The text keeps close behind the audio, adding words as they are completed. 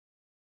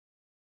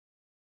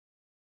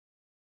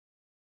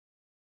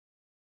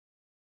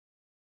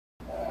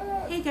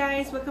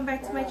Hey guys, welcome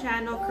back to my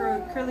channel,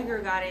 Curly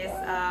Girl Goddess.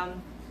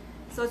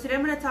 So today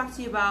I'm going to talk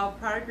to you about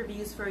product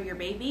reviews for your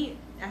baby.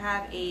 I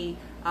have a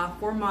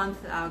 4-month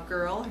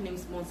girl. Her name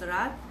is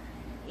Montserrat,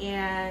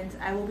 and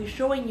I will be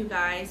showing you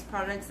guys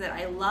products that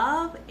I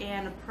love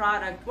and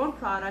one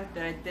product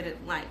that I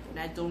didn't like and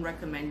I don't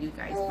recommend you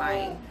guys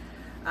buying.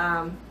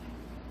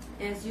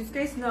 As you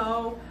guys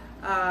know,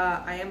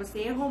 I am a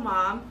stay-at-home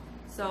mom,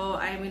 so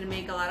I am going to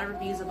make a lot of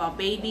reviews about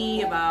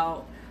baby,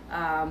 about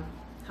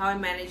how I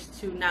managed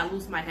to not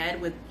lose my head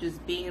with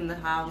just being in the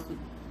house with,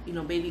 you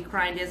know, baby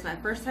crying. This is my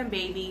first time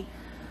baby.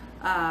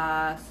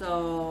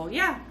 So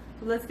yeah,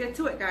 let's get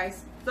to it,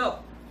 guys. So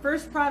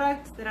first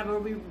product that I will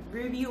be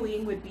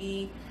reviewing would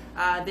be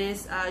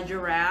this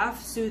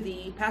giraffe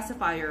Soothie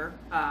pacifier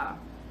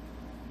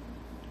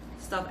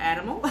stuffed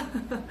animal.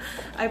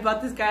 I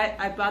bought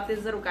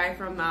this little guy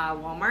from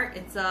Walmart.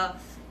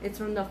 It's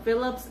from the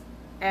Philips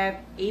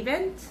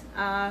Avent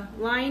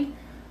line.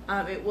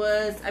 It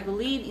was, I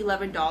believe,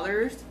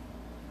 $11.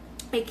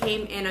 It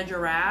came in a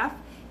giraffe.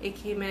 It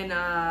came in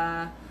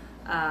I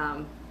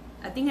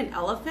think an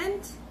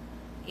elephant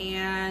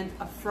and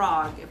a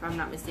frog, if I'm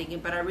not mistaken.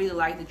 But I really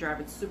like the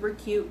giraffe. It's super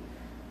cute.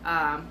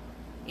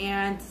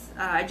 And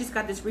I just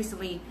got this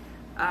recently.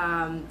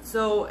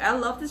 So I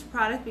love this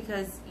product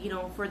because, you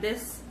know, for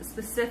this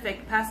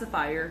specific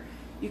pacifier,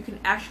 you can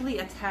actually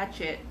attach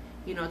it,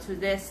 you know, to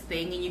this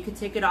thing, and you can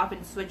take it off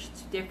and switch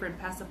to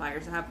different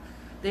pacifiers.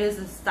 There's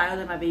a style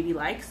that my baby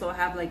likes, so I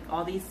have like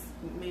all these,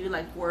 maybe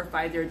like 4 or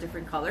 5 there are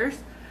different colors.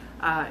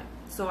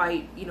 So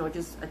I, you know,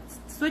 just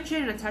switch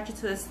it and attach it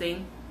to this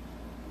thing,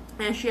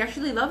 and she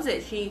actually loves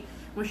it.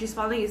 When she's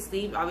falling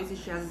asleep, obviously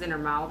she has it in her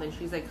mouth, and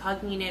she's like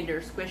hugging it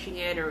or squishing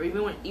it, or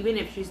even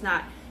if she's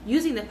not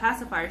using the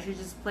pacifier, she's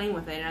just playing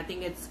with it, and I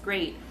think it's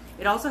great.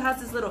 It also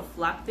has this little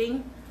flap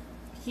thing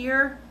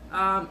here.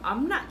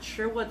 I'm not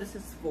sure what this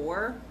is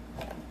for.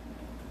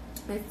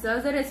 It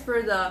says that it's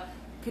for the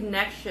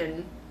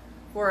connection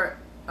for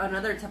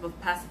another type of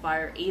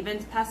pacifier,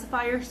 Avent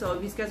pacifier. So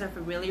if you guys are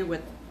familiar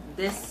with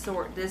this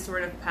sort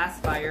of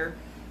pacifier,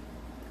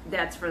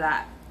 that's for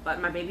that. But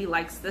my baby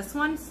likes this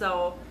one,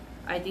 so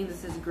I think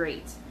this is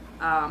great.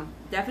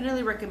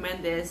 Definitely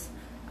recommend this.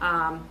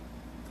 I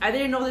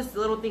didn't know this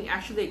little thing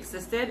actually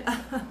existed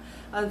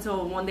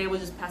until one day I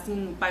was just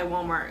passing by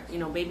Walmart, you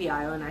know, baby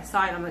aisle, and I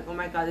saw it. I'm like, oh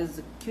my god, this is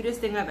the cutest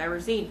thing I've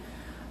ever seen.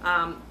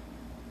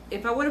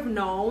 If I would have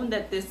known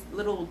that this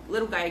little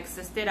guy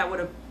existed, I would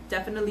have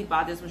definitely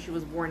bought this when she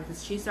was born,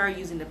 because she started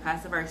using the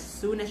pacifier as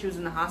soon as she was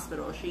in the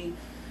hospital. She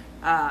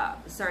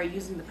started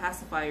using the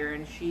pacifier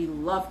and she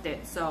loved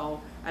it.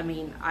 So I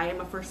mean, I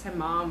am a first-time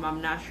mom. I'm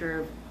not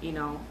sure, you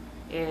know,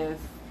 if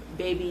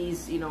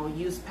babies, you know,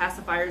 use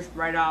pacifiers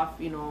right off,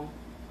 you know,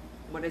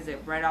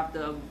 right off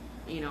the,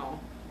 you know,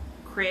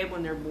 crib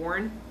when they're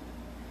born.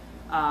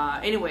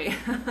 Anyway.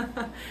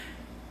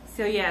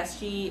 So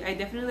yes, I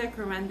definitely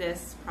recommend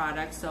this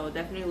product, so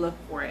definitely look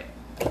for it.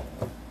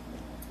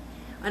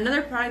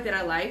 Another product that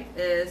I like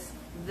is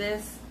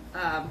this.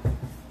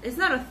 It's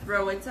not a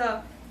throw. It's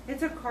a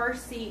car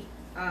seat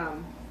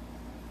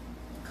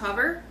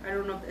cover. I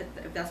don't know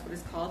if that's what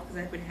it's called, because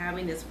I've been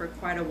having this for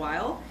quite a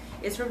while.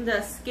 It's from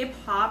the Skip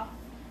Hop,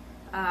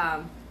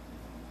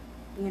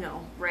 you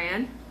know,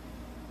 brand.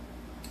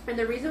 And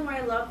the reason why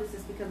I love this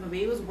is because my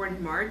baby was born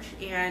in March,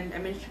 and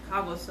I'm in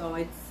Chicago, so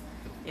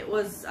it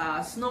was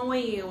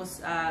snowing. It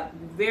was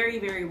very,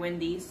 very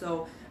windy.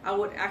 So I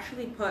would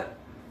actually put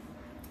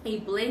a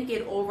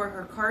blanket over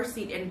her car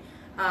seat, and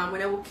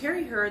when I will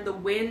carry her, the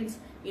wind,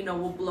 you know,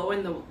 will blow,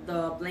 and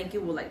the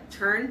blanket will like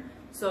turn,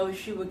 so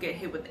she would get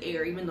hit with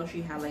air, even though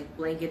she had like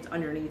blankets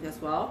underneath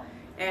as well.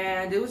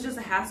 And it was just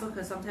a hassle,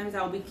 because sometimes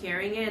I would be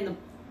carrying it and the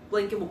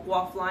blanket will go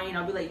off flying.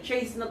 I'll be like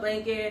chasing the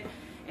blanket,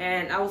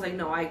 and I was like,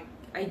 no, I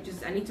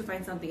need to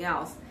find something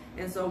else.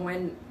 And so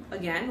when,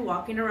 again,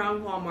 walking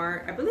around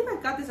Walmart, I believe I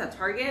got this at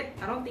Target,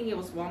 I don't think it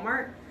was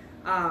Walmart,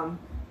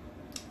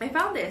 I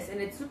found this, and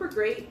it's super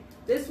great.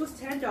 This was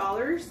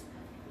 $10,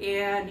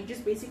 and you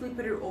just basically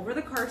put it over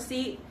the car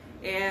seat,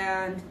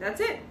 and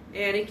that's it.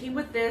 And it came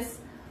with this,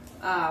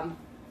 I'm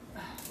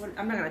not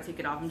gonna take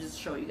it off, I'm just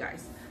show you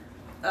guys.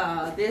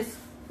 This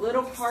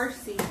little car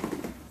seat,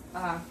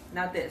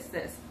 not this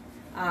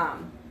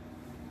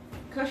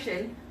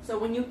cushion. So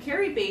when you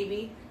carry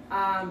baby,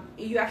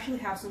 you actually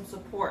have some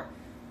support.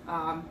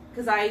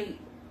 Because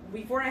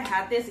before I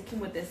had this, it came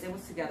with this, it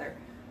was together.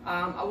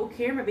 I will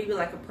carry my baby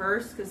like a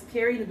purse, because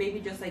carrying the baby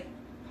just like,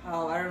 I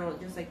don't know,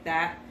 just like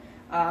that,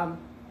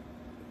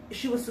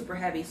 she was super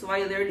heavy, so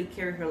I literally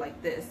carry her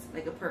like this,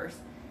 like a purse,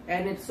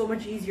 and it's so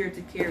much easier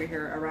to carry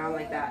her around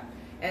like that.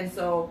 And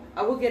so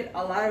I will get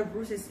a lot of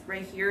bruises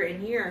right here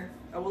and here.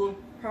 I will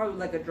look probably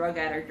like a drug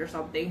addict or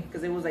something,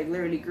 because it was like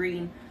literally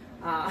green.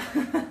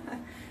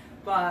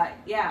 But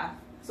yeah,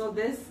 so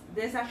this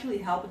actually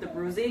helped with the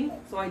bruising,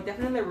 so I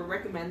definitely would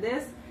recommend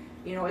this.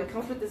 You know, it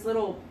comes with this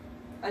little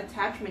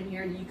attachment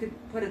here, and you could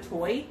put a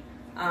toy.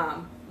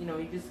 You know,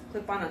 you just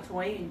clip on a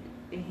toy and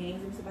it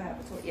hangs. Let me see if I have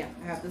a toy. Yeah,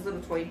 I have this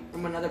little toy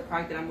from another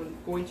product that I'm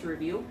going to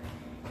review.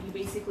 You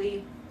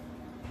basically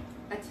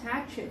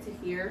attach it to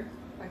here,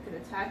 I could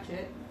attach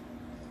it,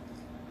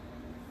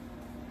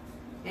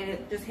 and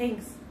it just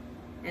hangs,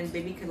 and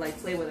baby could like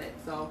play with it.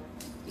 So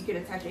you can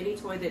attach any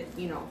toy that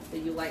that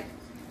you like.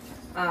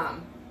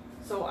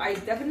 So I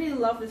definitely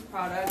love this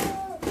product.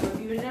 So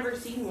if you've never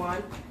seen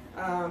one,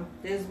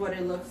 this is what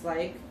it looks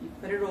like. You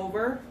put it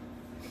over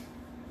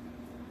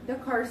the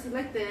car seat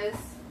like this.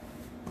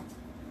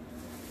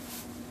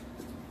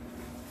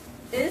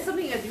 It is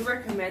something I do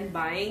recommend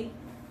buying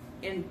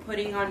and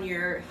putting on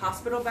your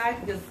hospital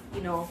bag, because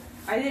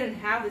I didn't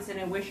have this and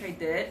I wish I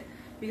did,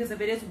 because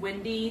if it is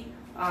windy,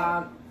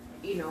 I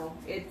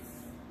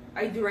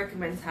do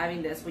recommend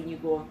having this when you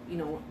go,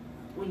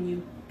 when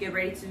you get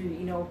ready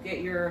to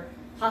get your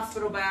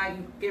hospital bag,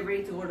 you get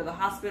ready to go to the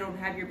hospital and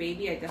have your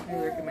baby. I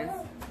definitely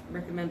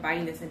recommend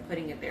buying this and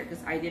putting it there,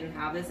 because I didn't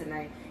have this,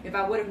 and if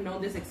I would have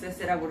known this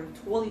existed, I would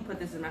have totally put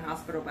this in my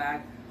hospital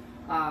bag.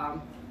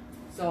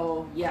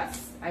 So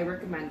yes, I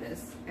recommend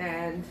this.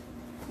 And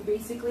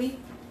basically,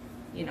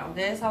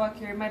 this is how I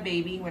carry my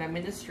baby when I'm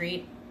in the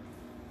street,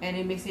 and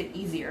it makes it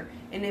easier.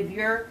 And if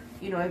you're,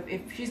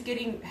 if she's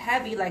getting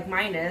heavy like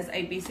mine is,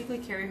 I basically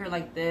carry her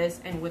like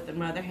this, and with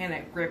my other hand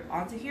I grip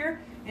onto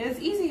here, and it's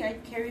easy. I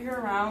carry her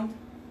around,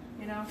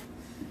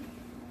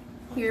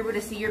 You're able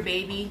to see your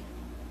baby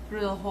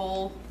through the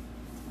hole.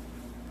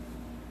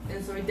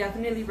 And so I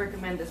definitely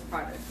recommend this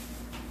product.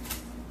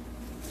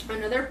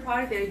 Another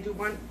product that I do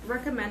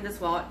recommend as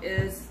well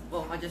is,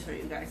 well, I'll just show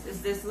you guys,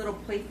 is this little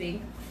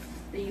plaything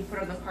that you put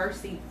on the car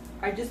seat.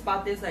 I just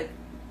bought this like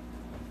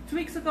 2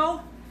 weeks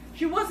ago.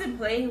 She wasn't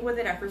playing with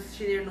it at first.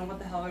 She didn't know what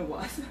the hell it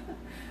was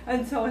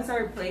until I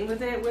started playing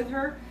with it with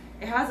her.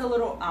 It has a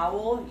little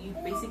owl you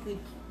basically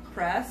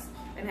press,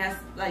 and has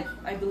like,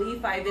 I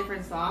believe 5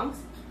 different songs.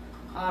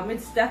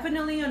 It's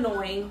definitely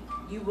annoying.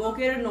 You will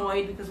get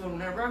annoyed, because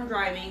whenever I'm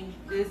driving,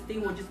 this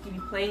thing will just keep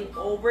playing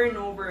over and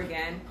over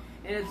again,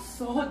 and it's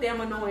so damn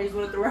annoying. It's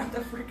going to throw out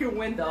the freaking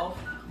window.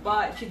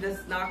 But she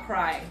does not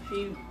cry.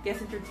 She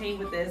gets entertained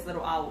with this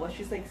little owl.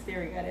 She's like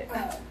staring at it.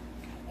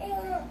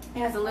 It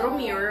has a little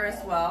mirror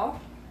as well,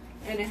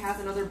 and it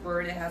has another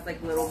bird. It has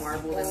like little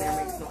marbles in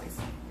there, makes noise.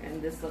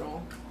 And this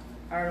little,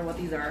 I don't know what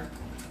these are,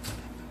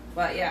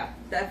 but yeah,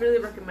 definitely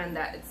recommend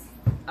that. It's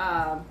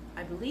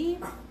I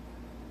believe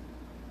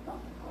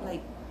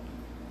like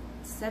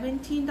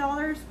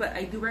 $17, but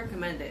I do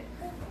recommend it,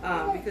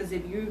 because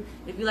if you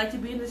like to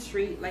be in the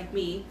street like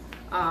me,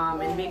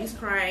 and baby's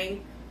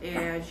crying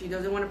and she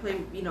doesn't want to play,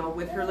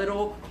 with her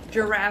little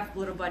giraffe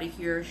little buddy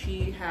here,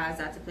 she has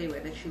that to play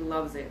with, and she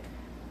loves it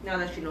now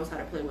that she knows how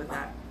to play with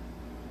that.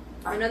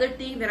 Another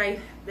thing that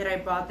I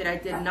bought that I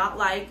did not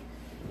like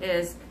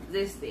is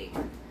this thing.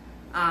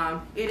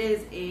 It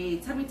is a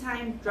Tummy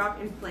Time drop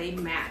and play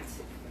mat.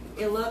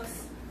 It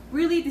looks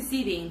really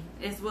deceiving.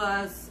 It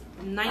was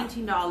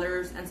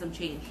 $19 and some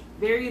change.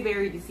 Very,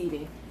 very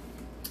deceiving.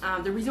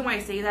 The reason why I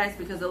say that is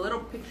because the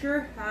little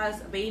picture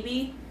has a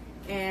baby,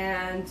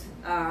 and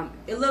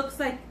it looks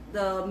like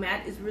the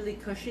mat is really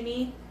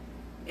cushiony,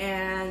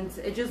 and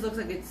it just looks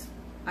like it's,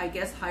 I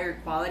guess, higher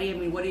quality. I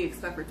mean, what do you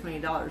expect for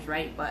 $20,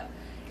 right? But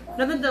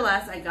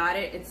nonetheless, I got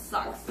it. It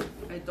sucks.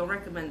 I don't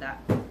recommend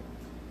that.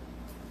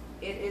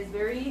 It is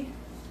very,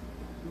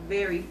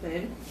 very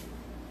thin,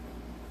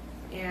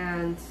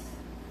 and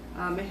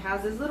it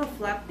has this little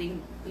flap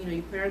thing.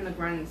 You put it on the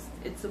ground.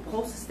 It's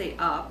supposed to stay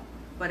up,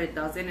 but it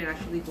doesn't. It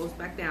actually goes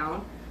back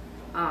down.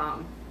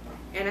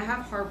 And I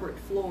have hardwood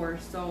floor,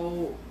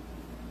 so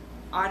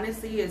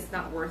honestly, it's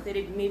not worth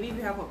it. Maybe if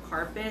you have a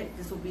carpet,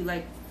 this will be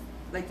like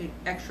an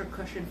extra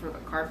cushion for the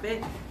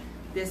carpet.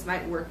 This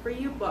might work for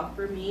you, but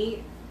for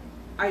me,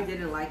 I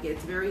didn't like it.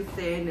 It's very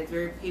thin. It's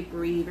very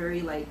papery,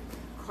 very like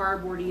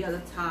cardboardy at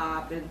the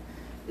top, and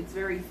it's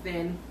very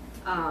thin.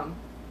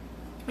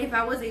 If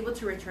I was able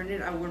to return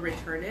it, I would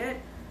return it.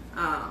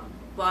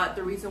 But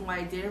the reason why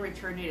I didn't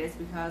return it is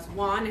because,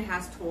 one, it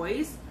has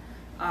toys.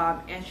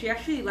 And she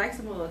actually likes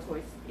some of the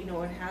toys. It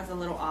has a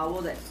little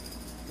owl that,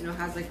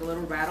 has like a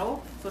little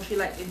rattle. So she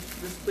like, it's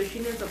the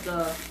squishiness of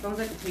the, sounds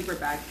like a paper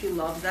bag. She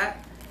loves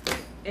that.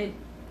 And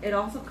it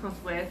also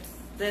comes with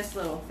this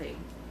little thing,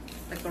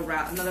 like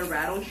another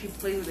rattle. She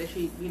plays with it.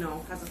 She,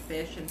 has a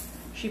fish and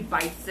she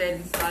bites it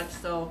and such.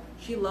 So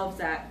she loves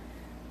that.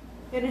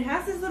 And it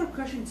has this little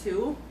cushion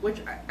too, which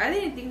I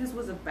didn't think this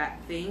was a bad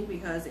thing,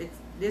 because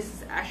this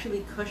is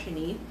actually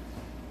cushiony.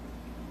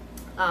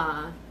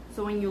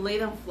 So when you lay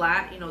them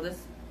flat,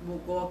 this will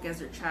go against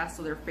their chest,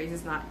 so their face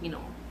is not,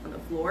 on the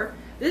floor.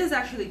 This is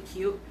actually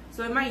cute,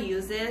 so I might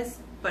use this,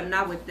 but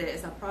not with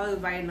this. I'll probably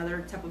buy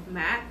another type of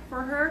mat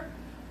for her.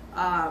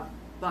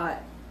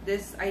 But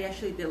this, I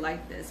actually did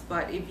like this.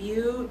 But if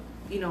you,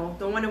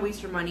 don't want to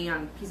waste your money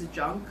on a piece of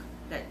junk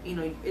that,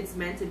 it's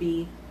meant to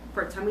be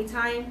for tummy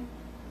time,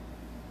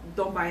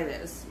 don't buy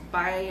this.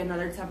 Buy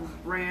another type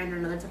of brand or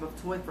another type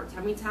of toy for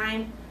tummy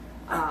time.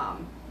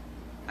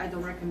 I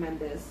don't recommend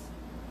this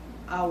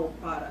owl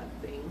product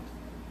thing.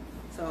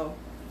 So,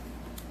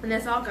 and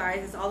that's all,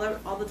 guys. It's all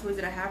the toys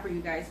that I have for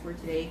you guys for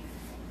today.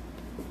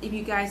 If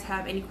you guys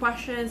have any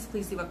questions,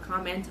 please leave a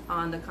comment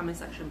on the comment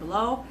section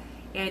below.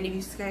 And if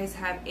you guys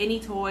have any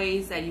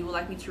toys that you would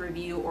like me to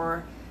review,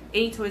 or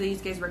any toy that you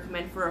guys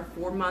recommend for a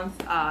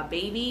 4-month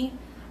baby,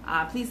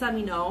 please let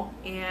me know.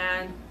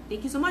 And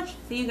thank you so much.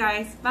 See you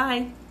guys.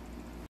 Bye.